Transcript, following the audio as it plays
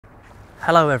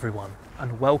Hello everyone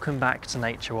and welcome back to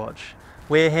NatureWatch.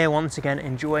 We're here once again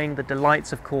enjoying the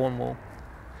delights of Cornwall,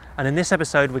 and in this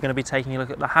episode we're going to be taking a look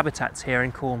at the habitats here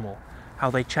in Cornwall, how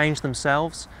they change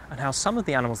themselves and how some of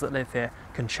the animals that live here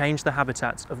can change the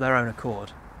habitats of their own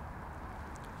accord.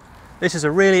 This is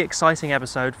a really exciting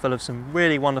episode full of some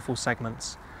really wonderful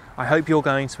segments. I hope you're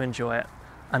going to enjoy it,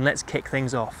 and let's kick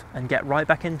things off and get right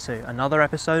back into another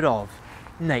episode of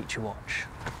NatureWatch.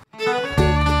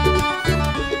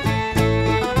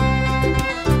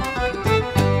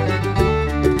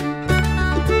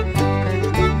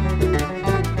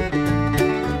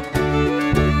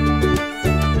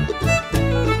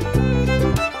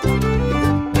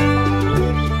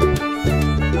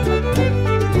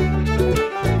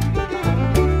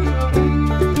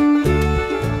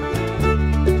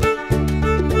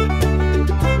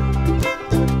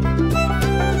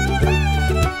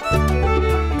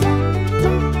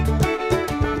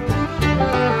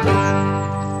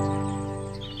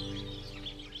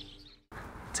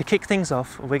 To kick things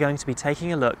off, we're going to be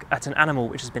taking a look at an animal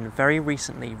which has been very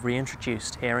recently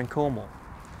reintroduced here in Cornwall.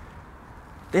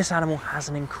 This animal has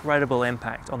an incredible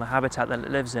impact on the habitat that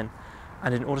it lives in,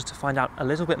 and in order to find out a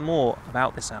little bit more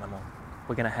about this animal,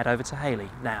 we're going to head over to Hayley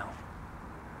now.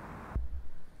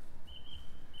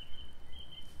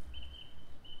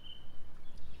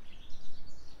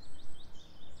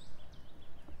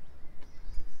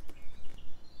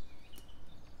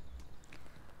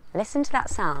 Listen to that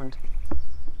sound.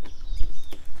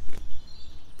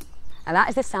 And that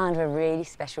is the sound of a really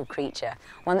special creature,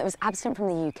 one that was absent from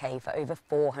the UK for over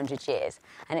 400 years,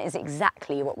 and it is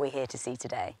exactly what we're here to see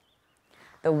today.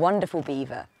 The wonderful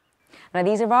beaver. Now,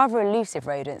 these are rather elusive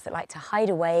rodents that like to hide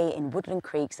away in woodland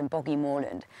creeks and boggy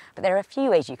moorland, but there are a few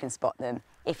ways you can spot them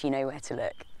if you know where to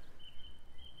look.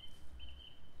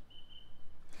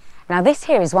 Now, this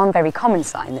here is one very common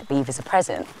sign that beavers are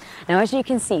present. Now, as you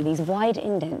can see, these wide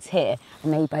indents here are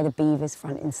made by the beaver's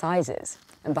front incisors,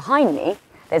 and behind me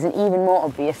there's an even more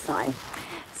obvious sign.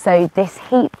 So this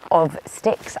heap of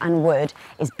sticks and wood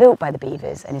is built by the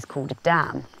beavers and is called a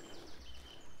dam.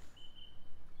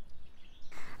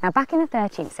 Now, back in the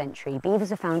 13th century,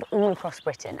 beavers were found all across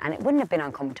Britain, and it wouldn't have been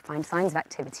uncommon to find signs of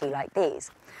activity like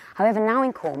these. However, now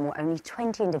in Cornwall, only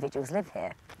 20 individuals live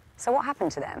here. So what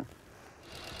happened to them?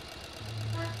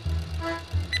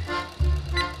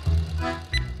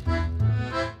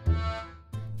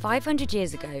 "500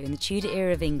 years ago, in the Tudor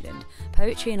era of England,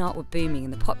 poetry and art were booming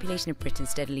and the population of Britain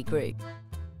steadily grew.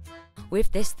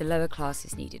 With this, the lower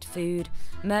classes needed food,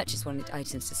 merchants wanted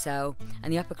items to sell,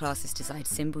 and the upper classes desired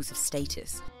symbols of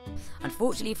status.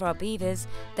 Unfortunately for our beavers,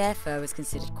 their fur was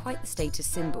considered quite the status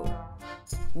symbol.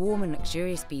 Warm and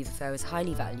luxurious beaver fur was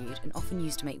highly valued and often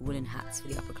used to make woolen hats for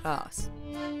the upper class.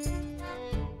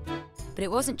 But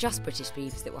it wasn't just British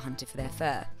beavers that were hunted for their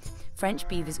fur. French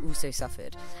beavers also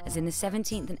suffered, as in the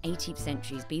 17th and 18th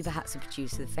centuries beaver hats were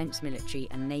produced for the French military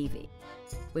and navy.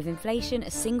 With inflation, a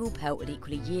single pelt would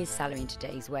equal a year's salary in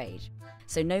today's wage,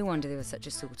 so no wonder they were such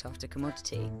a sought-after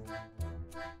commodity.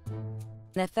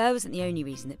 Their fur wasn't the only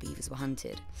reason that beavers were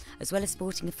hunted. As well as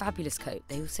sporting a fabulous coat,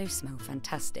 they also smell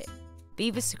fantastic.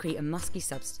 Beavers secrete a musky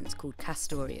substance called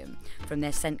castoreum from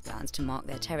their scent glands to mark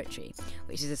their territory,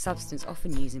 which is a substance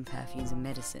often used in perfumes and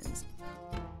medicines.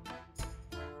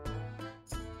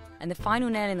 And the final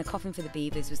nail in the coffin for the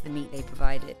beavers was the meat they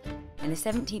provided. In the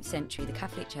 17th century, the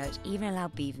Catholic Church even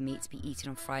allowed beaver meat to be eaten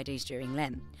on Fridays during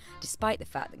Lent, despite the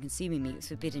fact that consuming meat was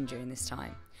forbidden during this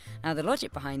time. Now, the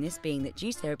logic behind this being that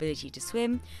due to their ability to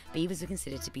swim, beavers were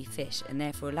considered to be fish and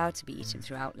therefore allowed to be eaten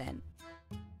throughout Lent.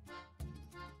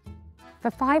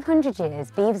 For 500 years,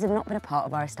 beavers have not been a part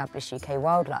of our established UK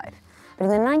wildlife, but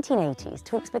in the 1980s,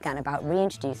 talks began about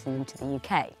reintroducing them to the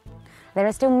UK. There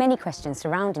are still many questions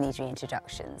surrounding these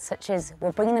reintroductions, such as,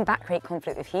 will bringing them back create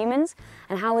conflict with humans,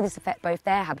 and how will this affect both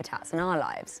their habitats and our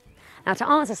lives? Now, to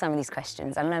answer some of these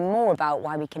questions and learn more about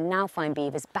why we can now find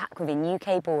beavers back within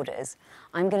UK borders,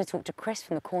 I'm going to talk to Chris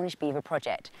from the Cornish Beaver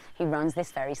Project, who runs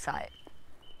this very site.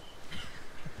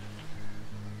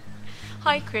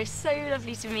 Hi Chris, so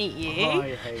lovely to meet you.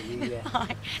 Hi Hayley. Yeah.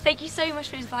 Hi. Thank you so much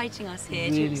for inviting us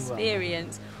here to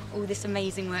experience all this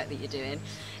amazing work that you're doing.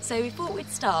 So we thought we'd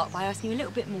start by asking you a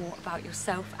little bit more about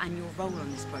yourself and your role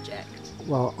on this project.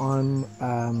 Well, I'm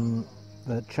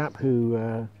the chap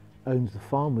who owns the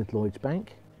farm with Lloyds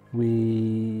Bank.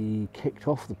 We kicked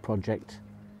off the project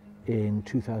in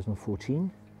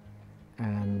 2014,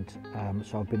 and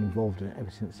so I've been involved in it ever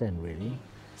since then, really.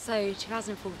 So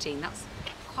 2014, that's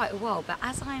quite a while, but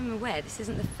as I'm aware, this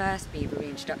isn't the first beaver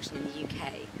reintroduction in the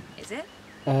UK, is it?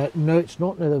 No, it's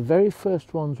not. No, the very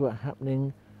first ones were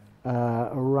happening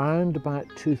around about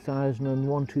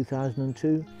 2001,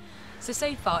 2002.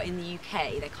 So far in the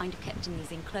UK, they're kind of kept in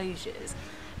these enclosures.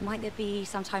 Might there be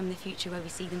some time in the future where we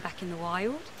see them back in the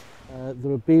wild?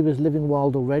 There are beavers living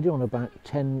wild already on about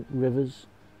 10 rivers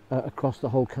across the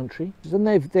whole country. And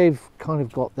they've kind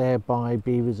of got there by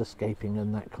beavers escaping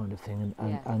and that kind of thing.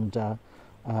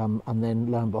 And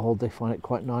then lo and behold, they find it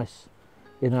quite nice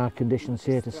in our conditions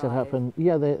here to set up. And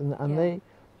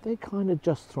they kind of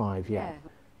just thrive, yeah.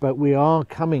 But we are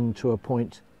coming to a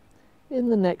point in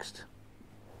the next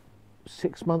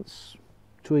 6 months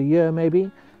to a year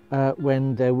maybe,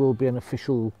 when there will be an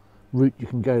official route you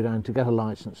can go down to get a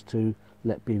license to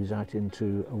let beavers out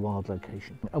into a wild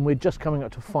location. And we're just coming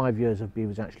up to 5 years of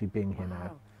beavers actually being here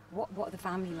now. What are the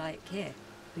family like here?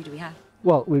 Who do we have?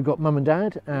 Well, we've got mum and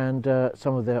dad and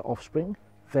some of their offspring.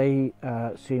 They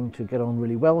seem to get on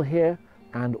really well here,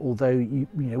 and although you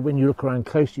know, when you look around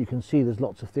close, you can see there's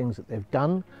lots of things that they've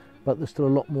done, but there's still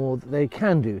a lot more that they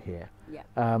can do here. Yeah.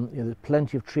 You know, there's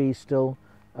plenty of trees still,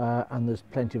 and there's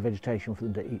plenty of vegetation for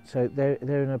them to eat. So they're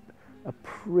in a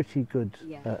pretty good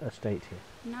estate here.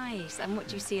 Nice. And what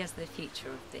do you see as the future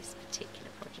of this particular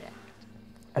project?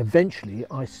 Eventually,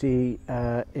 I see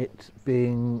it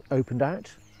being opened out,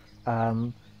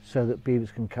 so that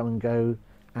beavers can come and go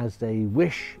as they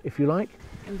wish, if you like.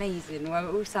 Amazing. Well,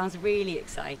 it all sounds really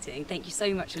exciting. Thank you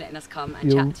so much for letting us come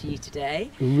and chat to you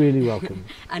today. You're really welcome.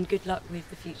 And good luck with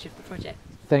the future of the project.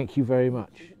 Thank you very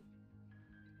much.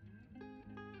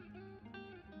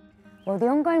 Well, the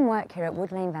ongoing work here at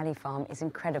Wood Lane Valley Farm is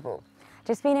incredible.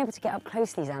 Just being able to get up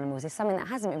close to these animals is something that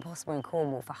hasn't been possible in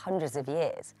Cornwall for hundreds of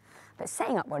years. But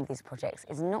setting up one of these projects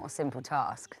is not a simple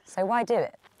task, so why do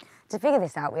it? To figure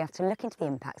this out, we have to look into the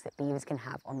impacts that beavers can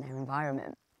have on their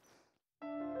environment.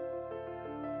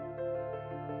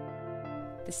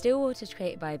 The still waters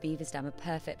created by a beaver's dam are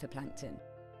perfect for plankton.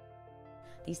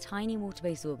 These tiny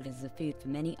water-based organisms are food for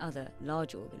many other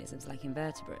larger organisms like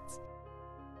invertebrates.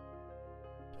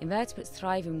 Invertebrates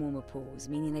thrive in warmer pools,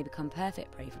 meaning they become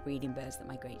perfect prey for breeding birds that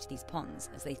migrate to these ponds,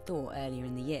 as they thought earlier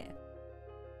in the year.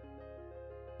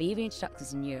 Beaver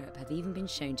introductions in Europe have even been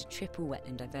shown to triple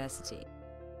wetland diversity.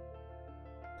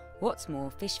 What's more,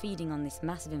 fish feeding on this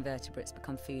massive invertebrates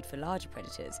become food for larger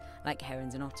predators like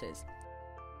herons and otters.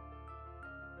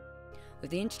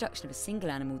 With the introduction of a single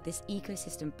animal, this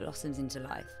ecosystem blossoms into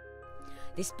life.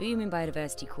 This boom in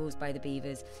biodiversity caused by the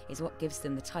beavers is what gives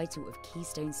them the title of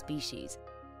keystone species.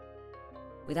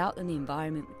 Without them, the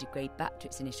environment would degrade back to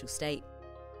its initial state.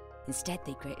 Instead,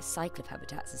 they create a cycle of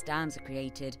habitats as dams are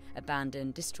created,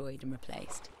 abandoned, destroyed and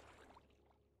replaced.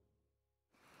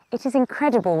 It is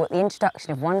incredible what the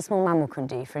introduction of one small mammal can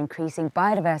do for increasing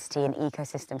biodiversity and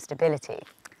ecosystem stability.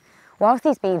 Whilst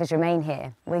these beavers remain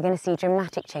here, we're going to see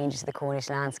dramatic changes to the Cornish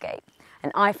landscape,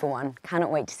 and I, for one,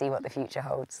 cannot wait to see what the future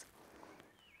holds.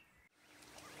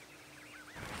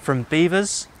 From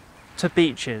beavers to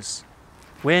beaches,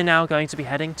 we're now going to be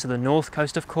heading to the north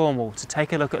coast of Cornwall to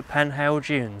take a look at Penhale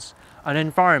Dunes, an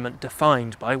environment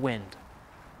defined by wind.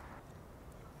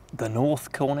 The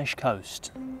North Cornish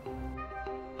coast,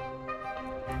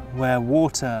 where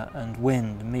water and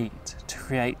wind meet to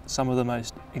create some of the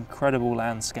most incredible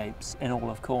landscapes in all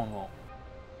of Cornwall.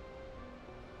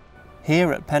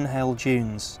 Here at Penhale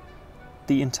Dunes,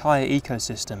 the entire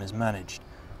ecosystem is managed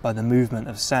by the movement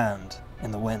of sand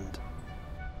in the wind.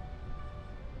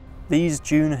 These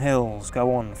dune hills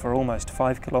go on for almost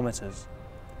 5 kilometres.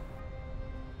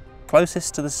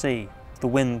 Closest to the sea, the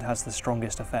wind has the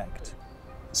strongest effect.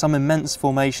 Some immense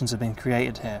formations have been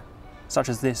created here, such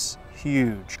as this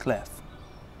huge cliff.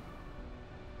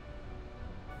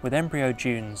 With embryo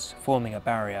dunes forming a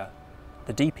barrier,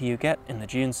 the deeper you get in the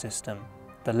dune system,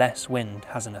 the less wind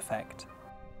has an effect.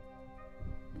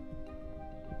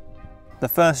 The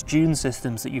first dune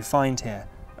systems that you find here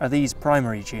are these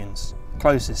primary dunes,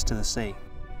 closest to the sea.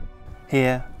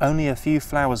 Here, only a few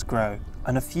flowers grow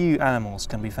and a few animals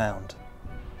can be found.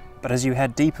 But as you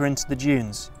head deeper into the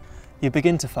dunes, you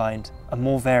begin to find a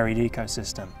more varied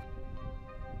ecosystem.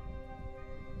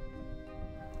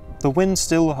 The wind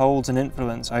still holds an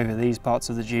influence over these parts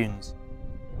of the dunes.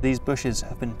 These bushes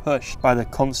have been pushed by the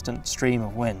constant stream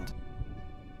of wind.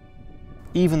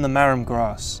 Even the marram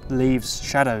grass leaves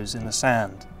shadows in the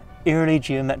sand, eerily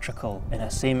geometrical in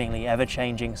a seemingly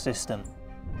ever-changing system.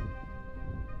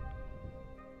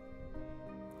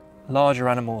 Larger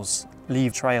animals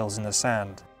leave trails in the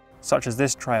sand, such as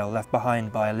this trail left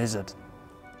behind by a lizard.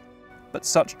 But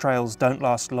such trails don't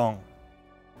last long.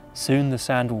 Soon the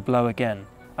sand will blow again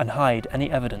and hide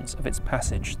any evidence of its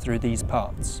passage through these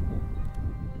parts.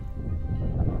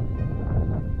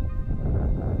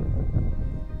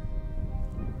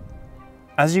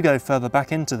 As you go further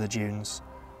back into the dunes,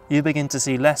 you begin to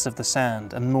see less of the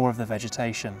sand and more of the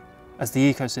vegetation, as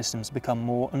the ecosystems become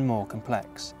more and more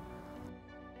complex.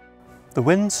 The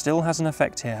wind still has an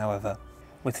effect here, however,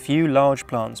 with few large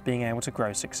plants being able to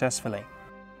grow successfully.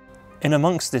 In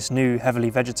amongst this new heavily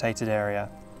vegetated area,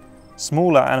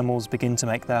 smaller animals begin to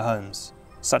make their homes,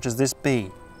 such as this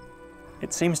bee.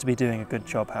 It seems to be doing a good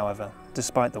job, however,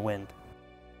 despite the wind.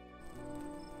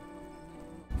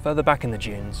 Further back in the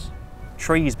dunes,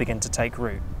 trees begin to take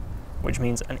root, which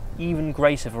means an even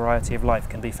greater variety of life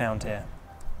can be found here.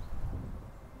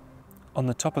 On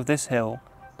the top of this hill,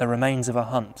 the remains of a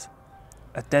hunt,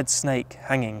 a dead snake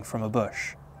hanging from a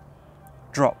bush,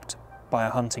 dropped by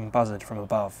a hunting buzzard from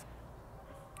above.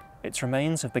 Its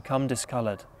remains have become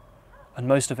discoloured, and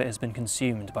most of it has been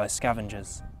consumed by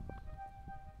scavengers.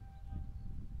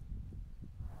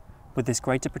 With this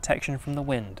greater protection from the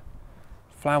wind,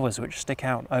 flowers which stick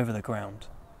out over the ground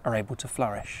are able to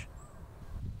flourish.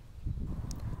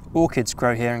 Orchids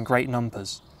grow here in great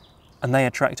numbers, and they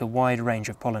attract a wide range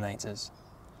of pollinators.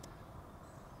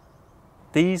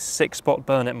 These six-spot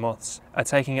burnet moths are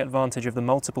taking advantage of the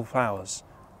multiple flowers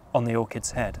on the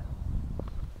orchid's head.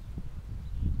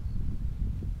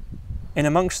 In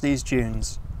amongst these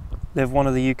dunes live one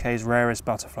of the UK's rarest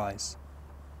butterflies,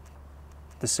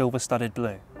 the silver-studded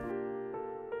blue.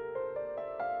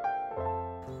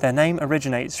 Their name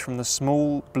originates from the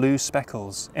small blue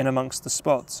speckles in amongst the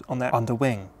spots on their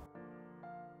underwing.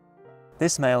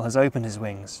 This male has opened his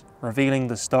wings, revealing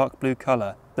the stark blue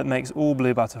colour that makes all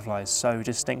blue butterflies so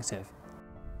distinctive.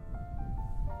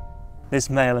 This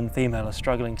male and female are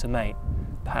struggling to mate.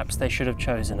 Perhaps they should have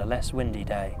chosen a less windy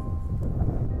day.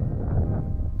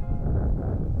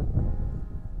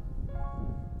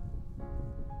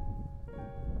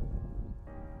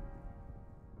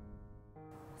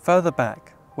 Further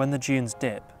back, when the dunes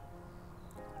dip,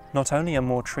 not only are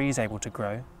more trees able to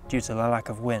grow due to the lack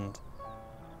of wind,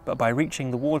 but by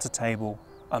reaching the water table,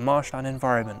 a marshland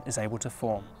environment is able to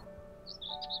form.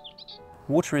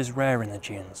 Water is rare in the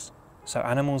dunes, so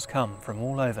animals come from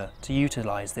all over to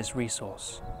utilise this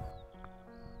resource.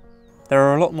 There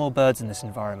are a lot more birds in this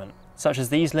environment, such as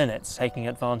these linnets taking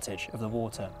advantage of the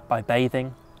water by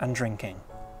bathing and drinking.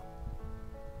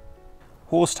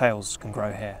 Horsetails can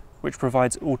grow here, which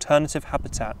provides alternative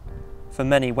habitat for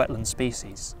many wetland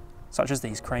species, such as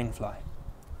these cranefly.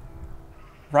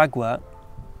 Ragwort,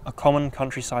 a common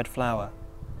countryside flower,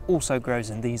 also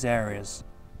grows in these areas.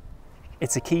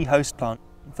 It's a key host plant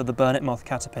for the burnet moth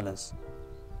caterpillars.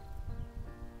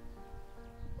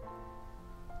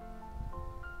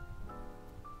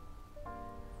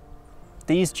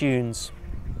 These dunes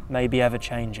may be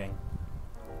ever-changing,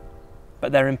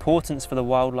 but their importance for the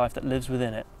wildlife that lives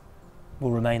within it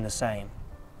will remain the same.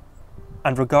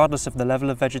 And regardless of the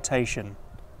level of vegetation,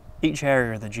 each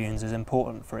area of the dunes is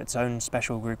important for its own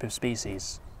special group of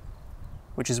species,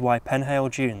 which is why Penhale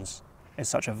Dunes is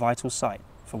such a vital site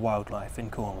for wildlife in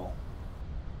Cornwall.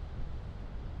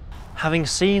 Having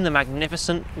seen the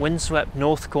magnificent windswept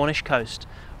North Cornish coast,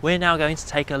 we're now going to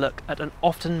take a look at an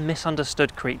often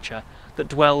misunderstood creature that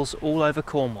dwells all over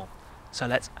Cornwall. So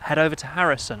let's head over to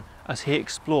Harrison as he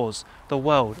explores the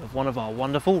world of one of our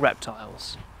wonderful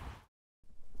reptiles.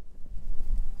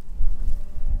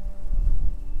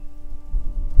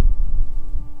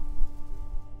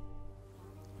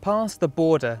 Past the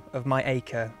border of my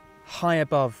acre, high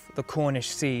above the Cornish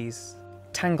seas,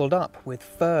 tangled up with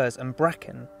furze and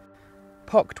bracken,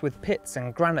 pocked with pits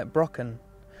and granite brocken,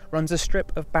 runs a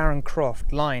strip of barren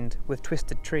croft lined with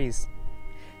twisted trees.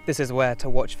 This is where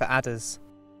to watch for adders,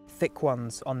 thick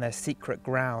ones on their secret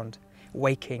ground,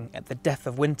 waking at the death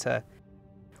of winter,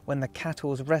 when the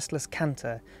cattle's restless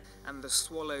canter and the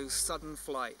swallow's sudden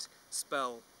flight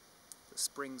spell the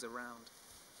springs around.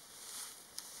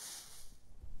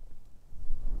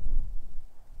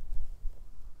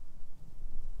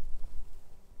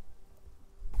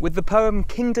 With the poem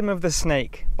Kingdom of the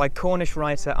Snake by Cornish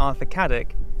writer Arthur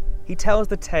Caddick, he tells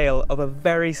the tale of a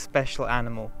very special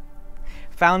animal.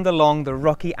 Found along the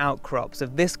rocky outcrops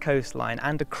of this coastline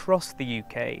and across the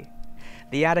UK,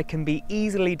 the adder can be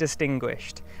easily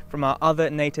distinguished from our other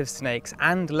native snakes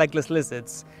and legless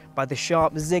lizards by the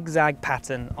sharp zigzag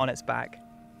pattern on its back.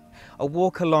 A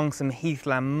walk along some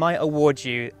heathland might award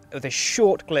you with a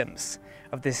short glimpse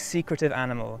of this secretive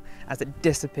animal as it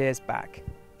disappears back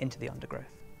into the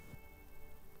undergrowth.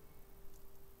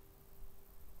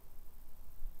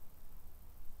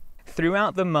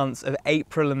 Throughout the months of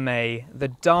April and May, the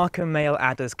darker male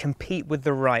adders compete with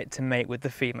the right to mate with the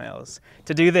females.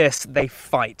 To do this, they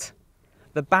fight.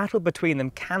 The battle between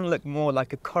them can look more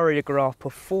like a choreographed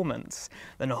performance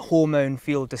than a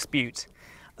hormone-fueled dispute,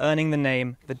 earning the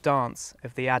name the Dance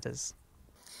of the Adders.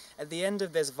 At the end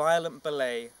of this violent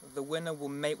ballet, the winner will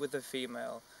mate with the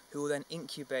female, who will then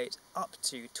incubate up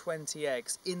to 20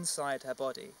 eggs inside her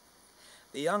body.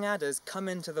 The young adders come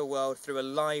into the world through a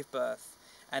live birth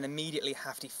and immediately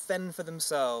have to fend for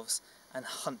themselves and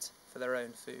hunt for their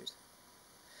own food.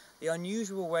 The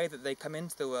unusual way that they come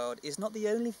into the world is not the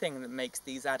only thing that makes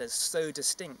these adders so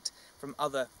distinct from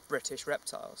other British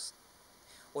reptiles.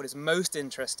 What is most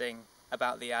interesting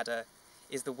about the adder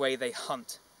is the way they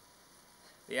hunt.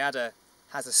 The adder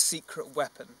has a secret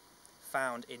weapon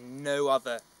found in no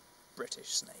other British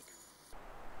snake.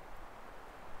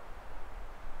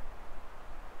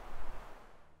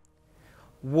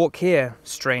 Walk here,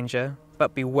 stranger,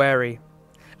 but be wary.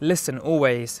 Listen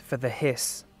always for the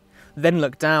hiss. Then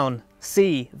look down.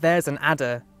 See, there's an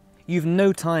adder. You've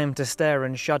no time to stare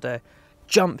and shudder.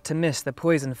 Jump to miss the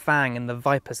poison fang and the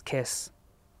viper's kiss.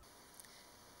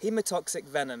 Hemotoxic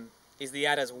venom is the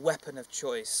adder's weapon of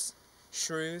choice.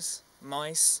 Shrews,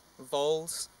 mice,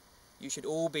 voles, you should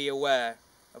all be aware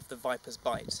of the viper's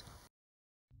bite.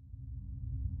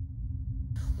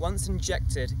 Once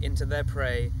injected into their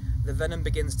prey, the venom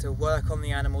begins to work on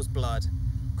the animal's blood,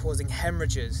 causing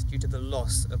hemorrhages due to the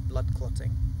loss of blood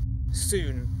clotting.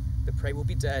 Soon, the prey will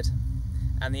be dead,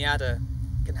 and the adder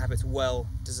can have its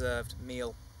well-deserved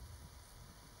meal.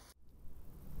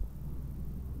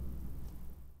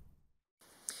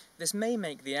 This may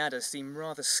make the adder seem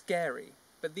rather scary,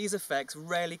 but these effects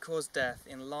rarely cause death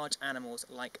in large animals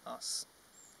like us.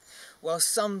 While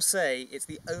some say it's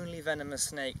the only venomous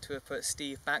snake to have put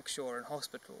Steve Backshaw in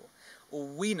hospital, all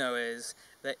we know is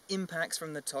that impacts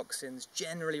from the toxins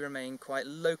generally remain quite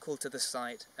local to the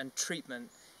site and treatment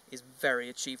is very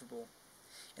achievable.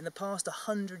 In the past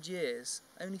 100 years,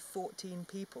 only 14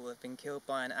 people have been killed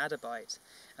by an adder bite,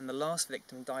 and the last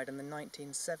victim died in the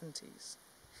 1970s.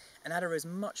 An adder is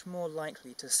much more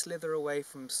likely to slither away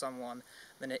from someone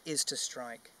than it is to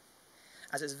strike,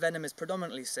 as its venom is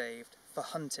predominantly saved for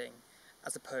hunting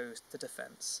as opposed to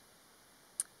defence.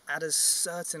 Adders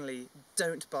certainly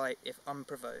don't bite if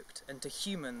unprovoked, and to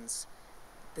humans,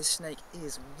 this snake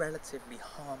is relatively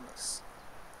harmless.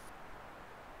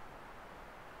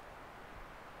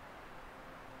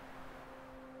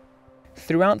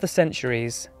 Throughout the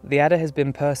centuries, the adder has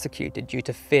been persecuted due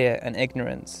to fear and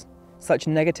ignorance. Such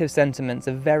negative sentiments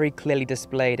are very clearly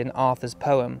displayed in Arthur's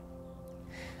poem.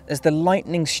 As the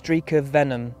lightning streak of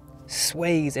venom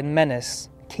sways in menace,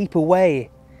 keep away.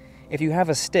 If you have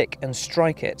a stick and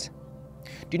strike it,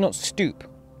 do not stoop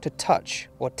to touch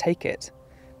or take it.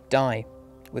 Die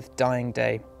with dying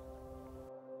day.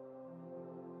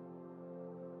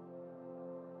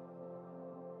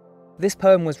 This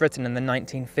poem was written in the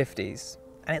 1950s,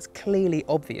 and it's clearly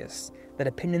obvious that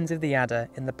opinions of the adder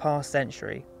in the past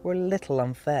century were a little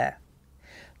unfair.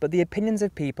 But the opinions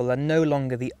of people are no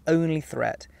longer the only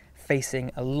threat facing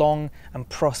a long and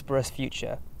prosperous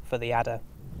future for the adder.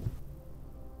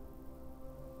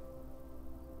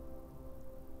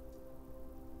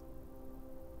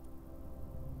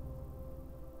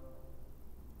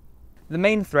 The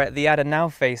main threat the adder now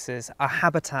faces are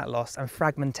habitat loss and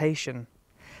fragmentation.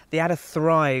 The adder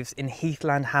thrives in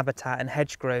heathland habitat and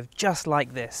hedgegrowth just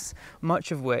like this, much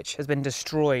of which has been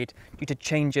destroyed due to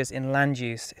changes in land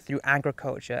use through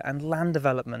agriculture and land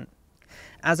development.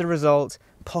 As a result,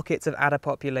 pockets of adder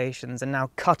populations are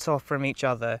now cut off from each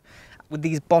other, with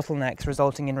these bottlenecks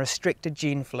resulting in restricted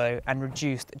gene flow and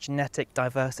reduced genetic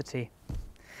diversity.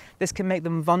 This can make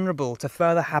them vulnerable to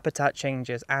further habitat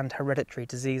changes and hereditary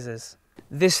diseases.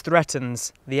 This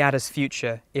threatens the adder's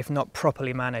future if not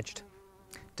properly managed.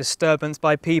 Disturbance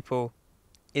by people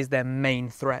is their main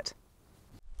threat.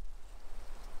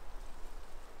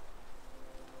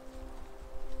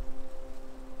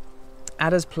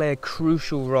 Adders play a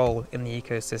crucial role in the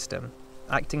ecosystem,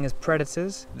 acting as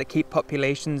predators that keep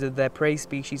populations of their prey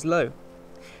species low.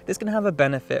 This can have a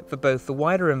benefit for both the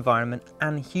wider environment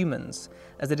and humans,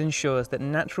 as it ensures that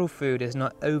natural food is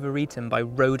not overeaten by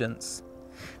rodents.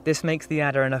 This makes the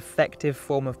adder an effective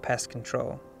form of pest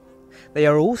control. They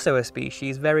are also a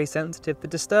species very sensitive to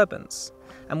disturbance,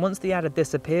 and once the adder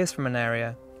disappears from an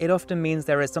area, it often means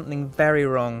there is something very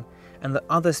wrong and that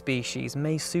other species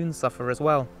may soon suffer as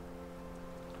well.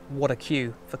 What a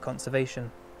cue for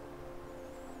conservation.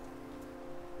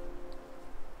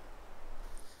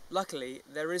 Luckily,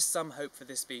 there is some hope for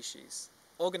this species.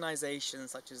 Organisations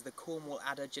such as the Cornwall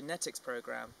Adder Genetics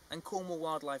Programme and Cornwall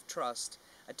Wildlife Trust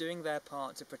are doing their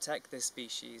part to protect this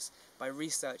species by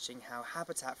researching how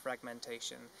habitat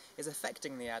fragmentation is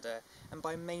affecting the adder and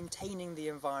by maintaining the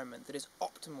environment that is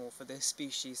optimal for this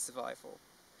species' survival.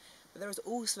 But there is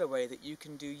also a way that you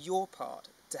can do your part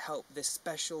to help this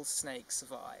special snake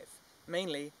survive,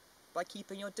 mainly by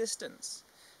keeping your distance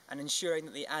and ensuring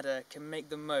that the adder can make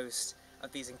the most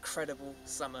of these incredible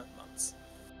summer months.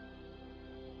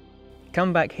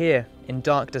 Come back here in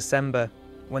dark December,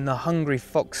 when the hungry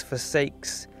fox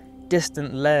forsakes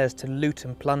distant lairs to loot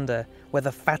and plunder, where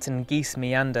the fattened geese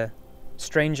meander.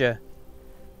 Stranger,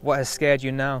 what has scared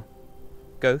you now?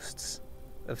 Ghosts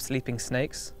of sleeping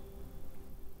snakes?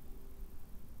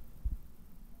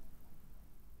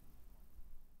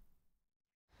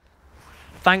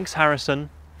 Thanks, Harrison,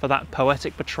 for that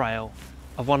poetic portrayal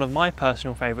of one of my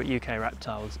personal favourite UK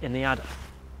reptiles in the adder.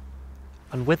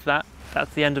 And with that,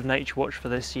 that's the end of Nature Watch for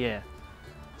this year.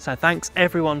 So thanks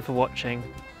everyone for watching,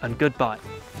 and goodbye.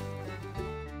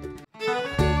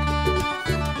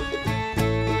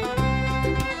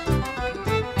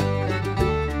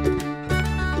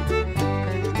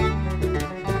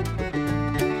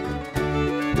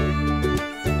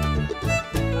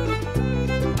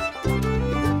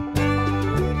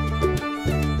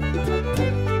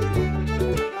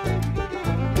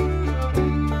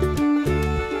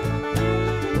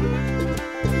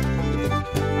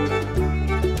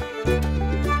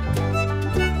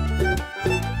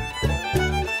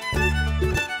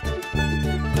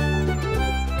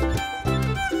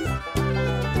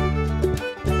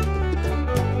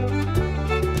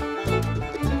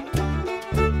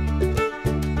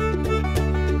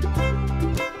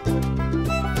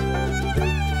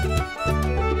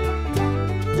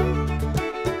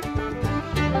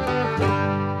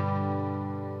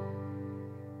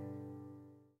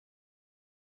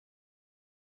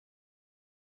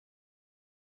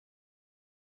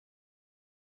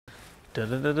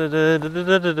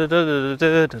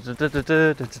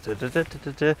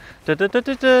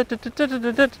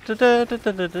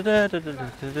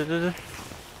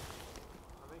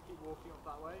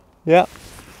 Yeah.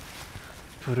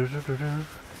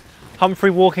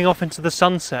 Humphrey walking off into the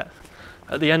sunset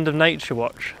at the end of Nature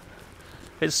Watch.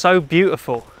 It's so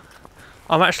beautiful.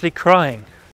 I'm actually crying.